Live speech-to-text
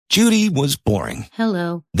Judy was boring.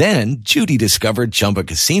 Hello. Then Judy discovered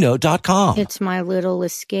ChumbaCasino.com. It's my little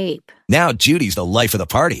escape. Now Judy's the life of the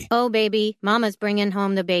party. Oh, baby, mama's bringing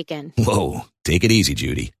home the bacon. Whoa, take it easy,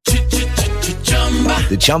 Judy.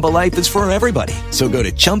 The Chumba life is for everybody. So go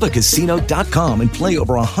to ChumbaCasino.com and play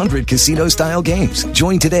over 100 casino-style games.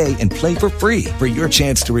 Join today and play for free for your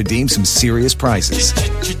chance to redeem some serious prizes.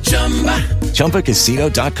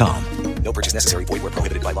 ChumbaCasino.com. No purchase necessary. Void where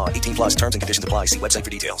prohibited by law. 18 plus terms and conditions apply. See website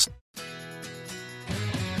for details.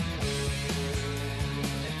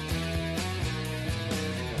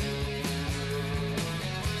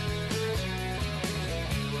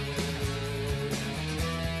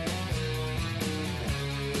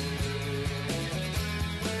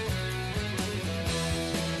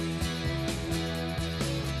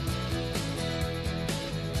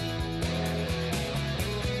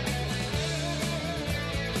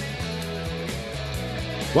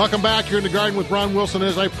 Welcome back. You're in the Garden with Ron Wilson.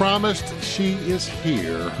 As I promised, she is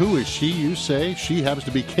here. Who is she, you say? She happens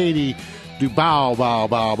to be Katie Dubow, bow,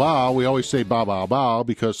 bow, bow. We always say bow, bow, bow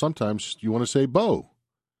because sometimes you want to say Bo.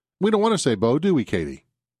 We don't want to say Bo, do we, Katie?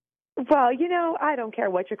 Well, I don't care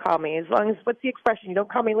what you call me. As long as, what's the expression? You don't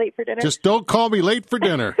call me late for dinner? Just don't call me late for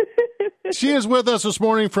dinner. She is with us this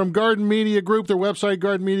morning from Garden Media Group, their website,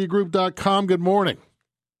 gardenmediagroup.com. Good morning.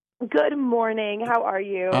 Good morning. How are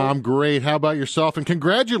you? I'm great. How about yourself? And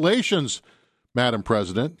congratulations, Madam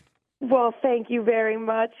President. Well, thank you very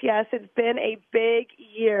much. Yes, it's been a big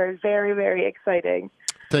year. Very, very exciting.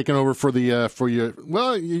 Taking over for you.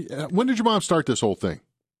 Well, when did your mom start this whole thing?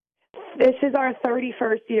 This is our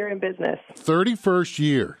 31st year in business. 31st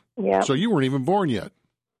year. Yeah. So you weren't even born yet.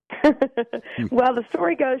 Well, the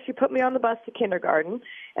story goes she put me on the bus to kindergarten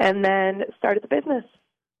and then started the business.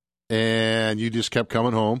 And you just kept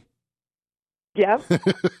coming home. Yep.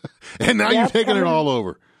 And now you're taking it all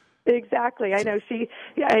over. Exactly. I know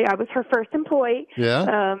I was her first employee.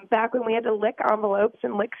 Yeah. Back when we had to lick envelopes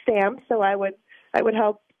and lick stamps, so I would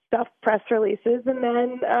help stuff press releases, and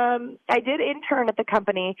then I did intern at the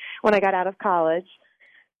company when I got out of college,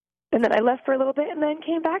 and then I left for a little bit, and then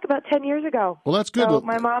came back about 10 years ago. Well, that's good. So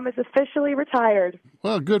my mom is officially retired.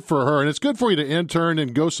 Well, good for her, and it's good for you to intern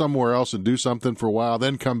and go somewhere else and do something for a while,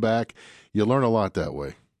 then come back. You learn a lot that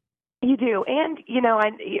way. You do, and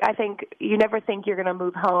I think you never think you're going to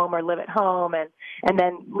move home or live at home, and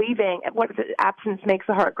then leaving. What absence makes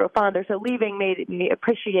the heart grow fonder. So leaving made me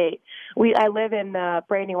appreciate. I live in the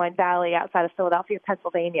Brandywine Valley outside of Philadelphia,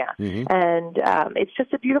 Pennsylvania, and it's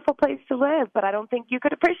just a beautiful place to live. But I don't think you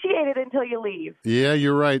could appreciate it until you leave. Yeah,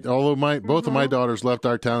 you're right. Although both of my daughters left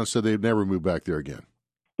our town and said they'd never move back there again.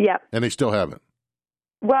 Yep, and they still haven't.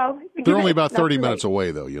 Well, they're only about 30 minutes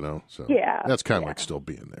away, though, So yeah, that's kind of like still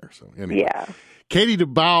being there. So anyway, yeah. Katie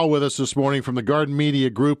Dubow with us this morning from the Garden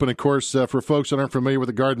Media Group, and of course, for folks that aren't familiar with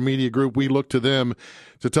the Garden Media Group, we look to them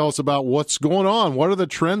to tell us about what's going on. What are the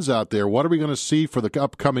trends out there? What are we going to see for the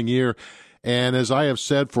upcoming year? And as I have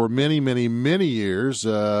said for many, many, many years,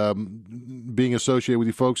 being associated with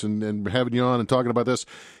you folks and having you on and talking about this,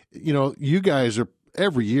 you guys are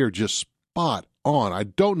every year just spot on. I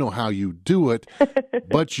don't know how you do it,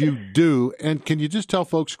 but you do. And can you just tell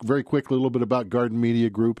folks very quickly a little bit about Garden Media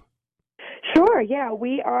Group? Sure, yeah.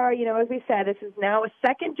 We are, as we said, this is now a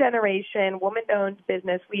second-generation woman-owned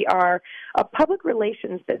business. We are a public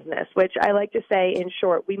relations business, which I like to say, in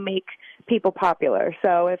short, we make people popular.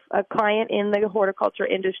 So if a client in the horticulture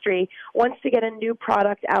industry wants to get a new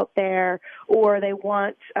product out there or they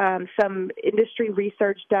want some industry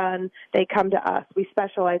research done, they come to us. We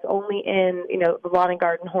specialize only in, the lawn and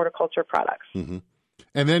garden horticulture products. Mm-hmm.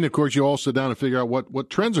 And then, of course, you all sit down and figure out what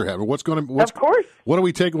trends are happening. Of course. What are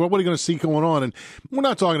we taking? What are you going to see going on? And we're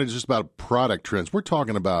not talking just about product trends. We're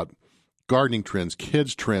talking about gardening trends,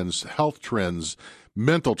 kids trends, health trends,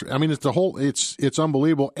 mental trends. I mean, it's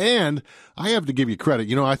unbelievable. And I have to give you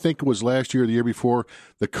credit. I think it was last year or the year before,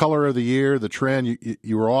 the color of the year, the trend,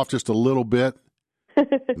 you were off just a little bit.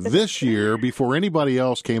 This year, before anybody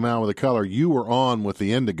else came out with a color, you were on with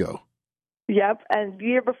the indigo. Yep, and the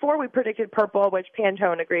year before we predicted purple, which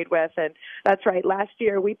Pantone agreed with, and that's right. Last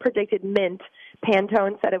year we predicted mint.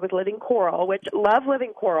 Pantone said it was living coral, which love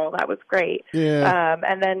living coral. That was great. Yeah.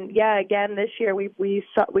 And then again this year we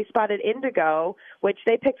spotted indigo, which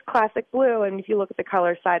they picked classic blue, and if you look at the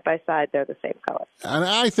colors side by side, they're the same color. And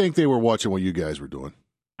I think they were watching what you guys were doing.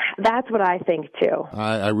 That's what I think too.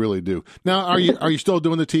 I really do. Now, are you still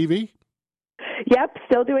doing the TV? Yep,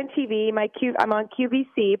 still doing TV. I'm on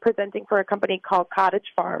QVC presenting for a company called Cottage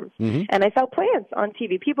Farms, and I sell plants on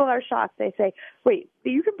TV. People are shocked. They say, wait,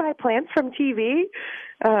 you can buy plants from TV?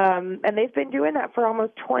 And they've been doing that for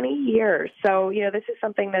almost 20 years. So, this is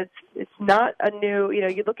something it's not a new,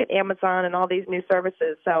 you look at Amazon and all these new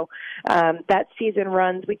services. So that season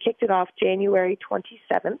runs, we kicked it off January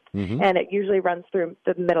 27th, and it usually runs through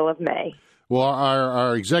the middle of May. Well,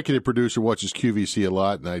 our executive producer watches QVC a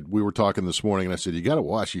lot, and we were talking this morning, and I said, you got to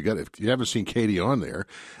watch. If you haven't seen Katie on there,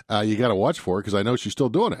 you got to watch for her because I know she's still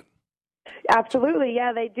doing it. Absolutely,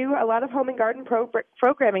 yeah. They do a lot of home and garden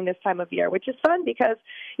programming this time of year, which is fun because,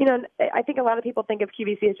 I think a lot of people think of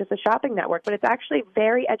QVC as just a shopping network, but it's actually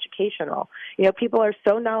very educational. People are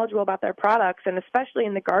so knowledgeable about their products, and especially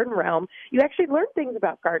in the garden realm, you actually learn things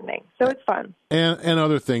about gardening. So it's fun. And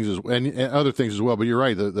other things as well. But you're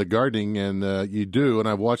right, the gardening, and you do, and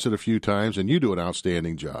I've watched it a few times, and you do an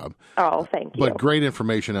outstanding job. Oh, thank you. But great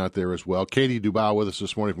information out there as well. Katie Dubois with us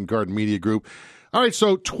this morning from Garden Media Group. All right,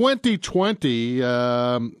 so 2020,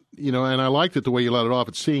 and I liked it the way you let it off.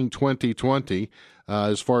 It's seeing 2020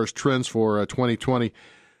 as far as trends for 2020.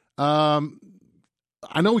 I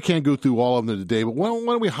know we can't go through all of them today, but why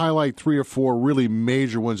don't we highlight 3 or 4 really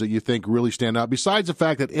major ones that you think really stand out, besides the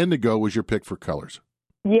fact that indigo was your pick for colors?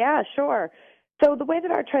 Yeah, sure. So the way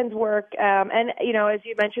that our trends work, and, as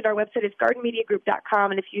you mentioned, our website is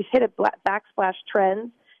gardenmediagroup.com, and if you hit a backslash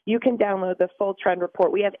trends, you can download the full trend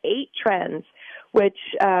report. We have 8 trends, which,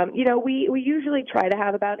 we usually try to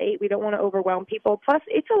have about 8. We don't want to overwhelm people. Plus,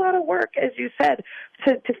 it's a lot of work, as you said,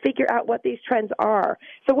 to figure out what these trends are.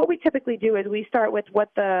 So what we typically do is we start with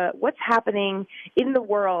what's happening in the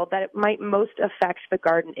world that it might most affect the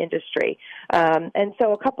garden industry. And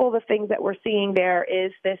so a couple of the things that we're seeing there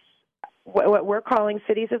is this, what we're calling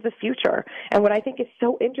cities of the future. And what I think is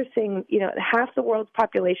so interesting, half the world's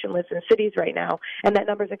population lives in cities right now, and that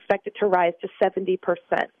number is expected to rise to 70%.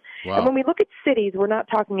 Wow. And when we look at cities, we're not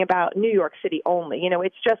talking about New York City only.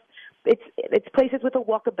 It's places with a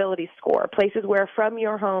walkability score, places where from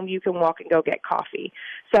your home you can walk and go get coffee.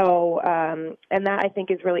 So, and that I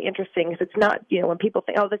think is really interesting because it's not, when people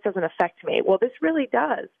think, oh, this doesn't affect me. Well, this really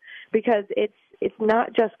does, because it's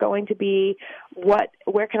not just going to be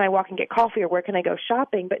where can I walk and get coffee or where can I go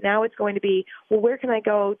shopping, but now it's going to be, well, where can I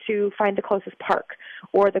go to find the closest park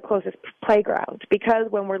or the closest playground? Because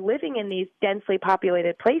when we're living in these densely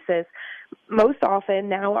populated places, most often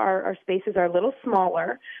now our spaces are a little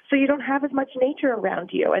smaller, so you don't have as much nature around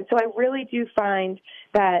you. And so I really do find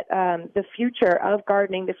that the future of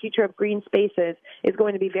gardening, the future of green spaces is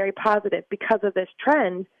going to be very positive because of this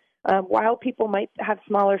trend. While people might have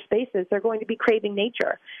smaller spaces, they're going to be craving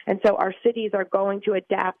nature. And so our cities are going to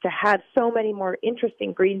adapt to have so many more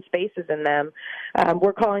interesting green spaces in them.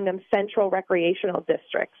 We're calling them central recreational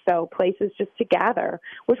districts, so places just to gather,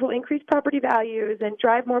 which will increase property values and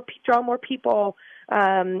draw more people,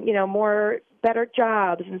 better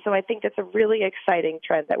jobs. And so I think that's a really exciting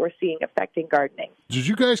trend that we're seeing affecting gardening. Did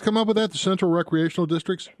you guys come up with that, the central recreational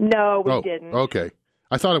districts? No, we didn't. Okay.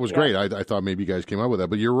 I thought it was great. I thought maybe you guys came up with that,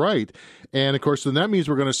 but you're right. And, of course, then that means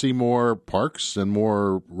we're going to see more parks and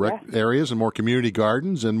more rec areas and more community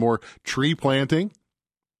gardens and more tree planting.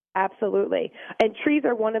 Absolutely. And trees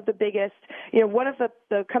are one of the biggest, one of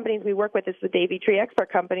the companies we work with is the Davey Tree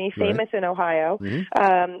Expert Company, famous in Ohio.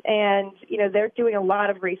 And, they're doing a lot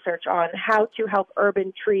of research on how to help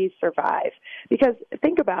urban trees survive. Because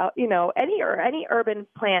think about, any urban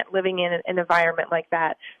plant living in an environment like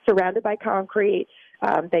that, surrounded by concrete,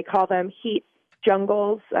 they call them heat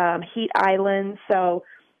jungles, heat islands. So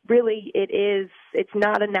really it's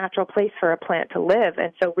not a natural place for a plant to live.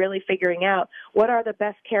 And so really figuring out what are the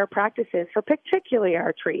best care practices for particularly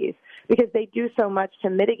our trees, because they do so much to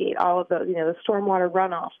mitigate all of those, the stormwater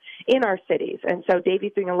runoff in our cities. And so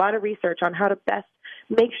Davey's doing a lot of research on how to best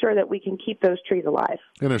make sure that we can keep those trees alive.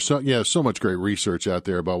 And there's so much great research out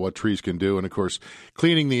there about what trees can do. And, of course,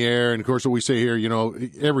 cleaning the air. And, of course, what we say here,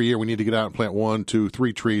 every year we need to get out and plant 1, 2,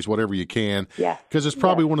 3 trees, whatever you can. Yeah. Because it's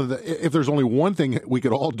probably one of if there's only one thing we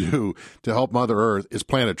could all do to help Mother Earth is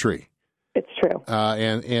plant a tree. It's true.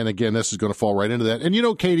 And again, this is going to fall right into that.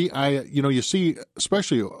 And, Katie, you see,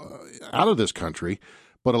 especially out of this country,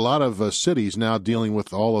 but a lot of cities now dealing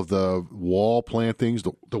with all of the wall plantings,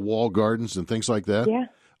 the wall gardens and things like that.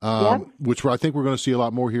 Yeah. Which I think we're going to see a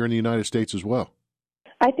lot more here in the United States as well.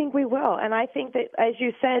 I think we will. And I think that, as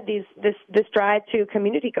you said, this drive to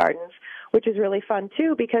community gardens which is really fun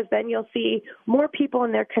too, because then you'll see more people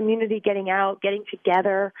in their community getting out, getting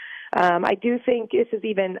together. I do think this is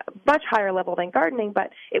even much higher level than gardening, but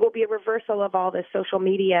it will be a reversal of all this social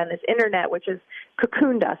media and this internet, which has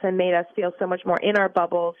cocooned us and made us feel so much more in our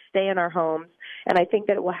bubbles, stay in our homes. And I think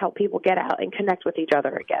that it will help people get out and connect with each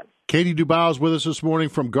other again. Katie Dubow is with us this morning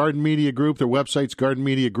from Garden Media Group. Their website's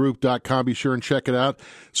gardenmediagroup.com. Be sure and check it out.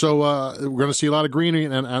 So we're going to see a lot of greenery,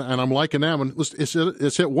 and I'm liking that one.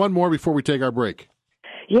 Let's hit one more before we take our break.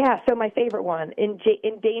 Yeah, so my favorite one,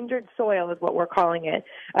 endangered soil is what we're calling it.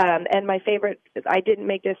 And my favorite, I didn't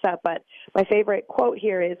make this up, but my favorite quote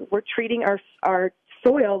here is, we're treating our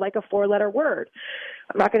soil like a four-letter word.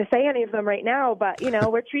 I'm not going to say any of them right now, but,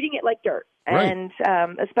 we're treating it like dirt. Right. And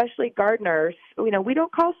especially gardeners, we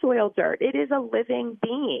don't call soil dirt. It is a living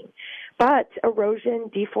being. But erosion,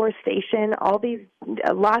 deforestation, all these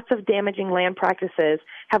lots of damaging land practices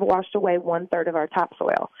have washed away 1/3 of our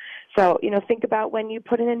topsoil. So, think about when you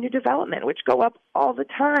put in a new development, which go up all the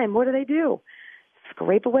time. What do?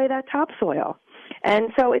 Scrape away that topsoil.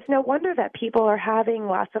 And so it's no wonder that people are having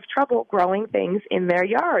lots of trouble growing things in their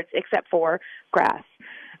yards, except for grass.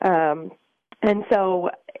 And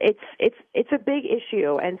so it's a big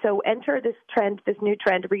issue. And so enter this new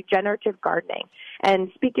trend, regenerative gardening.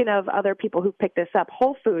 And speaking of other people who picked this up,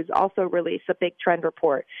 Whole Foods also released a big trend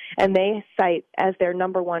report, and they cite as their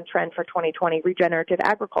number one trend for 2020 regenerative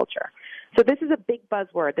agriculture. So this is a big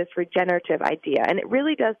buzzword, this regenerative idea, and it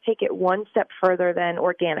really does take it one step further than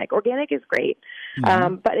organic. Organic is great,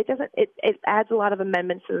 but it adds a lot of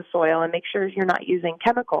amendments to the soil and makes sure you're not using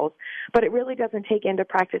chemicals, but it really doesn't take into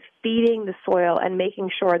practice feeding the soil and making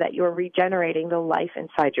sure that you're regenerating the life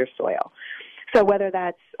inside your soil. So whether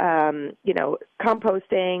that's,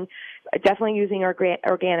 composting, definitely using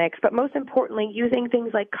organics, but most importantly, using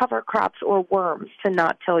things like cover crops or worms to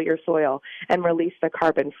not till your soil and release the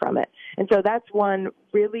carbon from it. And so that's one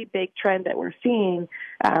really big trend that we're seeing,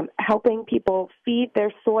 helping people feed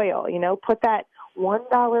their soil. Put that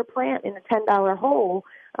 $1 plant in a $10 hole,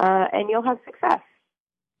 and you'll have success.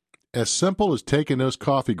 As simple as taking those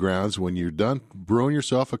coffee grounds when you're done brewing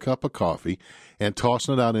yourself a cup of coffee and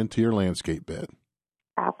tossing it out into your landscape bed.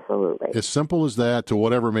 Absolutely. As simple as that to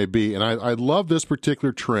whatever it may be. And I love this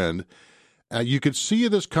particular trend. You could see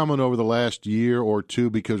this coming over the last year or two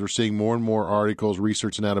because we're seeing more and more articles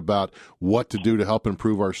researching out about what to do to help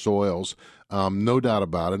improve our soils. No doubt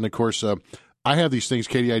about it. And, of course, I have these things,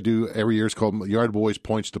 Katie, I do every year. It's called Yard Boys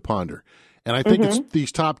Points to Ponder. And I think it's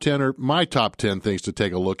these top 10 or my top 10 things to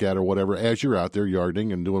take a look at or whatever as you're out there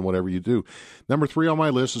yarding and doing whatever you do. Number 3 on my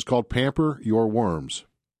list is called Pamper Your Worms.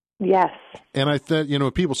 Yes. And I thought,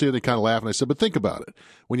 people see it, they kind of laugh, and I said, but think about it.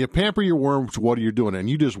 When you pamper your worms, what are you doing? And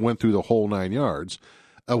you just went through the whole 9 yards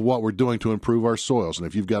of what we're doing to improve our soils. And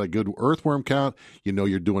if you've got a good earthworm count,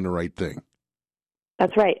 you're doing the right thing.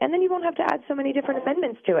 That's right. And then you won't have to add so many different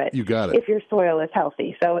amendments to it. You got it. If your soil is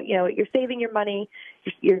healthy. So, you're saving your money,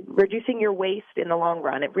 you're reducing your waste in the long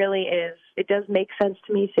run. It really is. It does make sense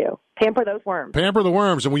to me, too. Pamper those worms. Pamper the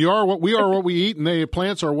worms. And we are what we eat, and the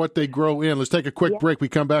plants are what they grow in. Let's take a quick break. We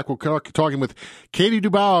come back. We'll talking with Katie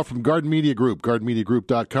Dubow from Garden Media Group,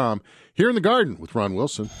 gardenmediagroup.com, here in the garden with Ron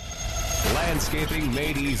Wilson. Landscaping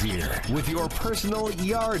made easier with your personal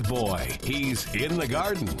yard boy. He's in the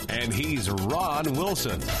garden, and he's Ron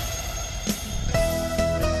Wilson.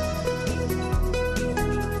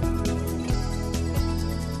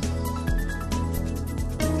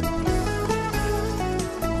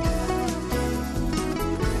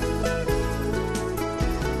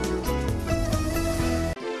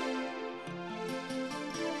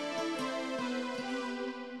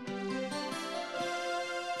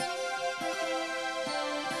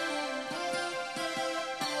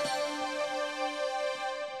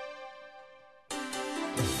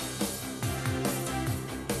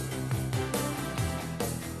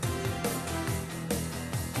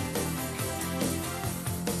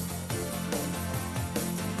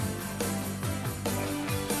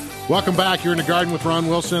 Welcome back. You're in the garden with Ron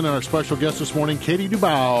Wilson and our special guest this morning, Katie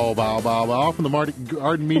Dubow, from the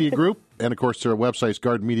Garden Media Group. And, of course, their website's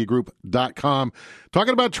gardenmediagroup.com.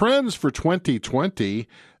 Talking about trends for 2020,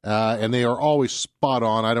 and they are always spot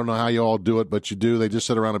on. I don't know how you all do it, but you do. They just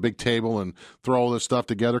sit around a big table and throw all this stuff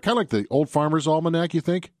together. Kind of like the Old Farmer's Almanac, you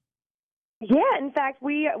think? Yeah, in fact,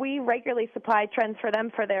 we regularly supply trends for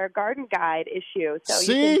them for their garden guide issue.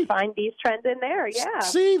 So you can find these trends in there, yeah.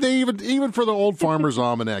 See, they even for the Old Farmer's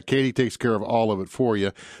Almanac, Katie takes care of all of it for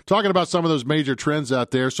you. Talking about some of those major trends out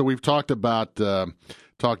there, so we've talked about the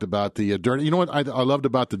dirt. You know what I loved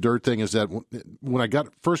about the dirt thing is that when I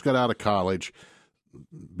first got out of college,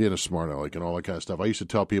 being a smart aleck and all that kind of stuff, I used to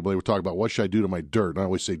tell people, they were talking about what should I do to my dirt. And I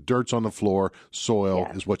always say, dirt's on the floor, soil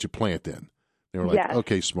is what you plant in. They were like,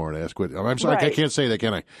 okay, smart ass, quit. I'm sorry, I can't say that,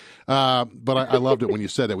 can I? But I loved it when you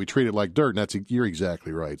said that. We treat it like dirt, and you're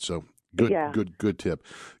exactly right. So good tip.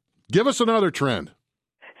 Give us another trend.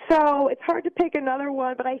 So it's hard to pick another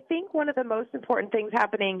one, but I think one of the most important things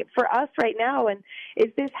happening for us right now is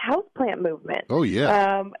this houseplant movement. Oh,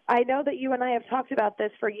 yeah. I know that you and I have talked about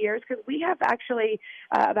this for years because we have actually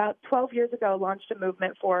about 12 years ago launched a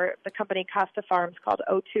movement for the company Costa Farms called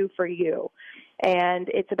O2 for You. And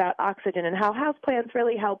it's about oxygen and how houseplants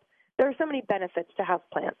really help. There are so many benefits to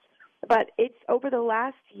houseplants. But it's over the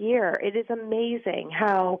last year, it is amazing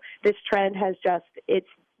how this trend has it's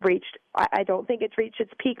reached, I don't think it's reached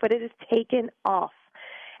its peak, but it has taken off.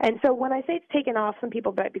 And so when I say it's taken off, some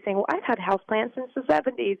people might be saying, well, I've had houseplants since the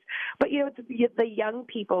 70s. But, it's the young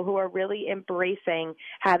people who are really embracing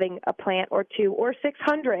having a plant or two or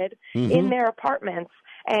 600 in their apartments.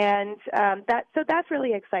 And that's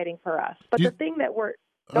really exciting for us. But the thing that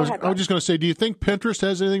I was just going to say, do you think Pinterest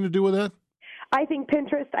has anything to do with that? I think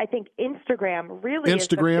Pinterest, I think Instagram really is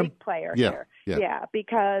the big player here. Yeah,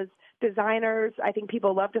 because designers, I think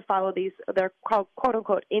people love to follow these, they're called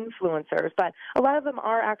quote-unquote influencers, but a lot of them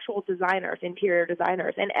are actual designers, interior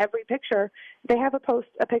designers, and every picture, they have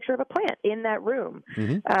a picture of a plant in that room.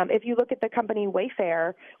 If you look at the company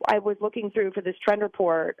Wayfair, I was looking through for this trend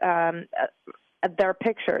report, their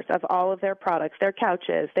pictures of all of their products, their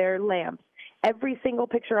couches, their lamps. Every single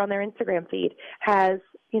picture on their Instagram feed has,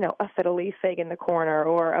 a fiddle-leaf fig in the corner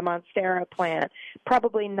or a monstera plant,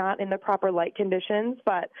 probably not in the proper light conditions.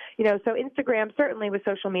 But, so Instagram, certainly with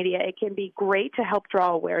social media, it can be great to help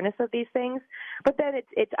draw awareness of these things. But then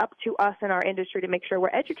it's up to us in our industry to make sure we're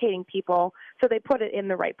educating people so they put it in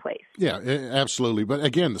the right place. Yeah, absolutely. But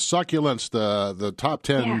again, the succulents, the top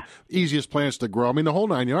 10 easiest plants to grow, the whole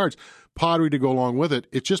 9 yards, pottery to go along with it.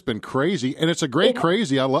 It's just been crazy. And it's a great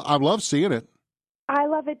crazy. I love seeing it. I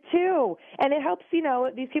love it too. And it helps,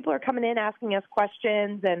 these people are coming in asking us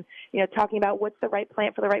questions and, talking about what's the right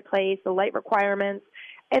plant for the right place, the light requirements.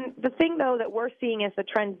 And the thing, though, that we're seeing as the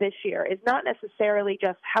trend this year is not necessarily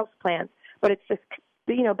just houseplants, but it's this,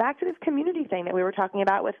 back to this community thing that we were talking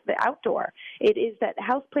about with the outdoor. It is that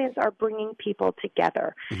houseplants are bringing people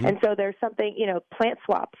together. And so there's something, plant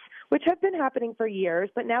swaps, which have been happening for years,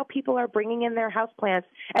 but now people are bringing in their houseplants,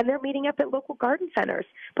 and they're meeting up at local garden centers.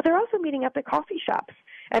 But they're also meeting up at coffee shops,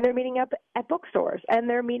 and they're meeting up at bookstores, and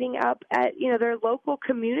they're meeting up at, their local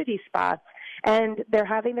community spots. And they're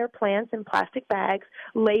having their plants in plastic bags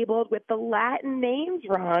labeled with the Latin names,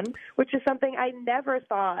 Ron, which is something I never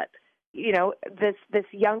thought this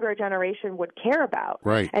younger generation would care about.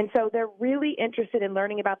 Right. And so they're really interested in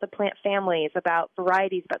learning about the plant families, about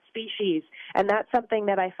varieties, about species. And that's something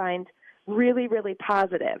that I find really, really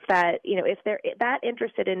positive, that, if they're that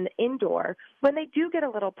interested in indoor, when they do get a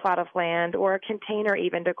little plot of land or a container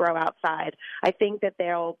even to grow outside, I think that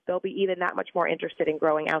they'll be even that much more interested in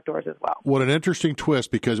growing outdoors as well. What an interesting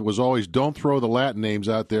twist, because it was always don't throw the Latin names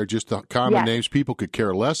out there, just the common names. People could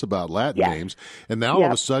care less about Latin names. And now all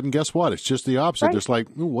of a sudden, guess what? It's just the opposite. Right. There's like,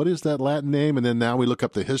 what is that Latin name? And then now we look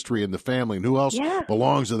up the history and the family and who else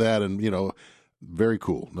belongs to that. And, very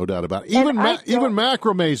cool. No doubt about it. Even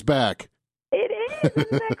macrame's back. It is.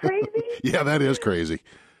 Isn't that crazy? Yeah, that is crazy.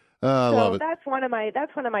 I love it. That's one of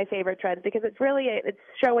my favorite trends, because it's really it's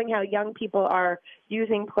showing how young people are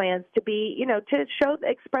using plants to be, to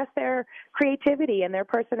express their creativity and their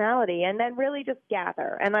personality, and then really just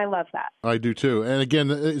gather. And I love that. I do too. And again,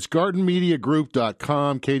 it's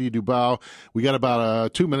gardenmediagroup.com. Katie Dubow. We got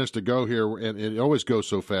about 2 minutes to go here, and it always goes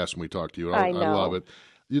so fast when we talk to you. I love it.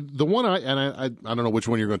 The one I don't know which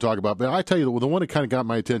one you're going to talk about, but I tell you, the one that kind of got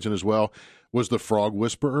my attention as well was the frog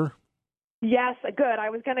whisperer. Yes, good. I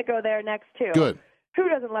was going to go there next, too. Good. Who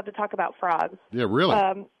doesn't love to talk about frogs? Yeah, really.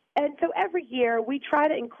 And so every year we try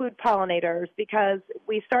to include pollinators, because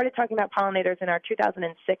we started talking about pollinators in our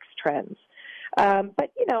 2006 trends.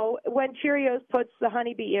 But, when Cheerios puts the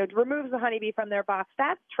honeybee, removes the honeybee from their box,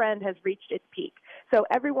 that trend has reached its peak. So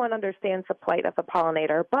everyone understands the plight of the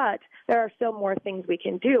pollinator, but there are still more things we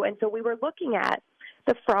can do. And so we were looking at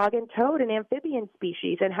the frog and toad and amphibian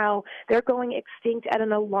species and how they're going extinct at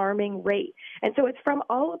an alarming rate. And so it's from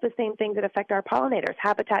all of the same things that affect our pollinators: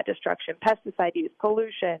 habitat destruction, pesticide use,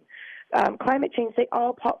 pollution, climate change. They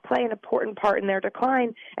all play an important part in their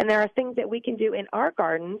decline. And there are things that we can do in our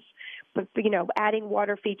gardens, but, adding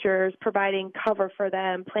water features, providing cover for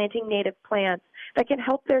them, planting native plants that can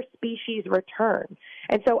help their species return.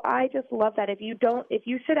 And so I just love that. If you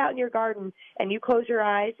sit out in your garden and you close your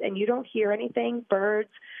eyes and you don't hear anything, birds,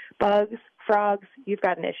 bugs, frogs, you've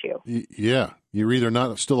got an issue. Yeah, You're either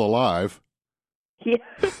not still alive, Yeah.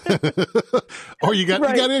 or you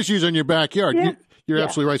got issues in your backyard. Yeah. You're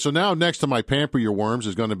absolutely right. So now, next to my Pamper Your Worms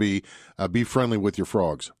is going to be friendly with your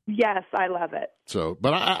frogs. Yes, I love it. So,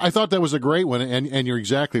 but I thought that was a great one, and you're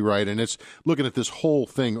exactly right. And it's looking at this whole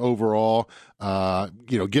thing overall,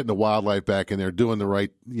 getting the wildlife back in there, doing the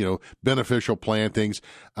right, beneficial plantings.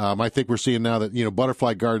 I think we're seeing now that,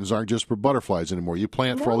 butterfly gardens aren't just for butterflies anymore. You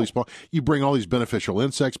plant for all these, you bring all these beneficial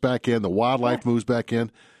insects back in, the wildlife moves back in.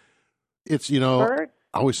 It's, I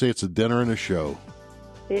always say it's a dinner and a show.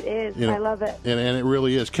 It is. I love it. And it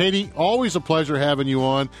really is. Katie, always a pleasure having you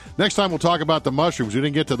on. Next time we'll talk about the mushrooms. We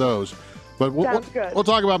didn't get to those. But we'll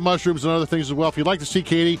talk about mushrooms and other things as well. If you'd like to see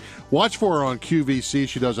Katie, watch for her on QVC.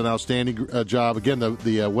 She does an outstanding job. Again, the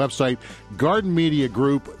website,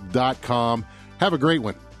 gardenmediagroup.com. Have a great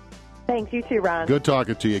one. Thanks. You too, Ron. Good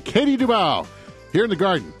talking to you. Katie Dubow, here in the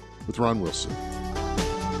Garden with Ron Wilson.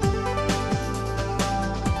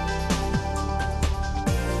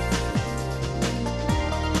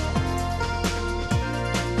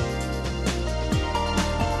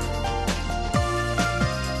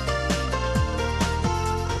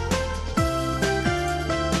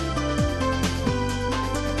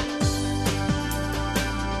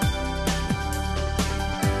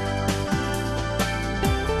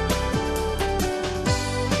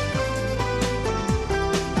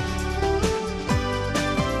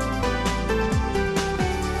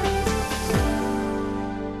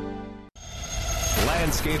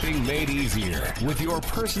 Landscaping made easier with your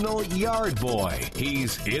personal yard boy.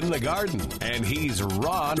 He's in the garden, and he's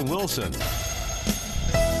Ron Wilson.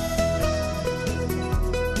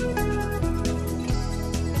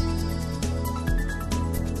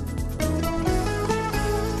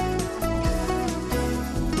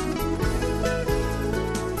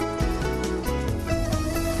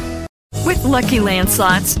 With Lucky Land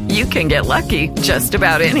Slots, you can get lucky just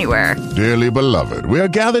about anywhere. Dearly beloved, we are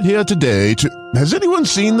gathered here today to... Has anyone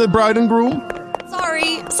seen the bride and groom?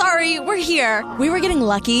 Sorry, we're here. We were getting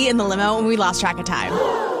lucky in the limo and we lost track of time.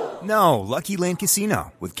 No, Lucky Land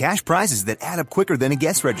Casino, with cash prizes that add up quicker than a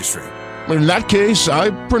guest registry. In that case,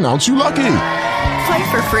 I pronounce you lucky.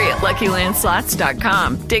 Play for free at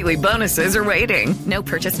LuckyLandSlots.com. Daily bonuses are waiting. No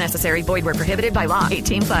purchase necessary. Void where prohibited by law.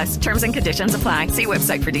 18+. Terms and conditions apply. See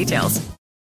website for details.